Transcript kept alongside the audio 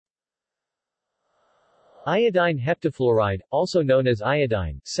Iodine heptafluoride, also known as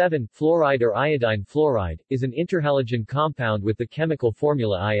iodine 7-fluoride or iodine fluoride, is an interhalogen compound with the chemical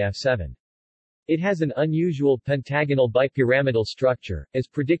formula IF7. It has an unusual pentagonal bipyramidal structure, as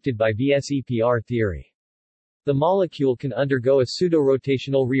predicted by VSEPR theory. The molecule can undergo a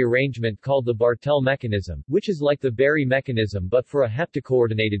pseudorotational rearrangement called the Bartell mechanism, which is like the Berry mechanism but for a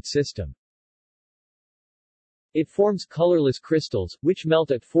heptacoordinated system. It forms colorless crystals, which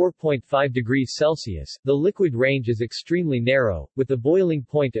melt at 4.5 degrees Celsius. The liquid range is extremely narrow, with the boiling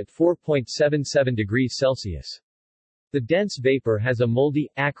point at 4.77 degrees Celsius. The dense vapor has a moldy,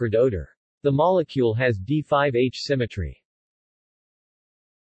 acrid odor. The molecule has D5H symmetry.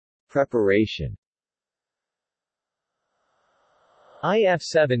 Preparation.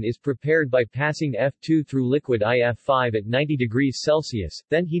 IF7 is prepared by passing F2 through liquid IF5 at 90 degrees Celsius,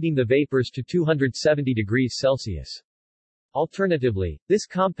 then heating the vapors to 270 degrees Celsius. Alternatively, this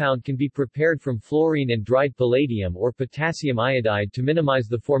compound can be prepared from fluorine and dried palladium or potassium iodide to minimize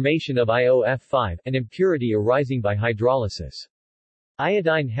the formation of IOF5, an impurity arising by hydrolysis.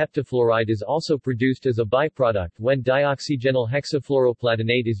 Iodine heptafluoride is also produced as a byproduct when dioxygenyl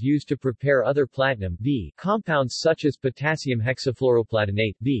hexafluoroplatinate is used to prepare other platinum V compounds such as potassium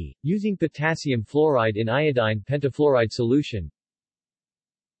hexafluoroplatinate V, using potassium fluoride in iodine pentafluoride solution.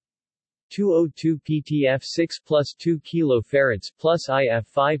 202 PTF6 plus 2 kilofarads plus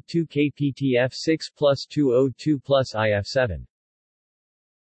IF5 2 kPTF6 plus 202 plus IF7.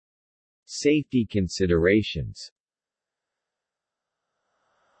 Safety considerations.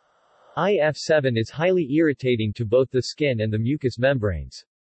 IF7 is highly irritating to both the skin and the mucous membranes.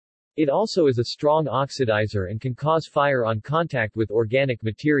 It also is a strong oxidizer and can cause fire on contact with organic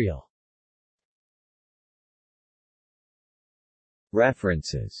material.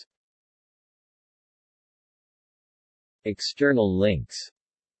 References. External links.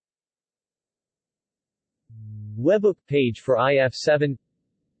 Webbook page for IF7.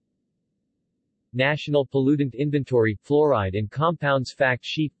 National Pollutant Inventory, Fluoride and Compounds Fact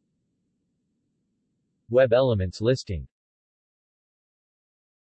Sheet. Web Elements listing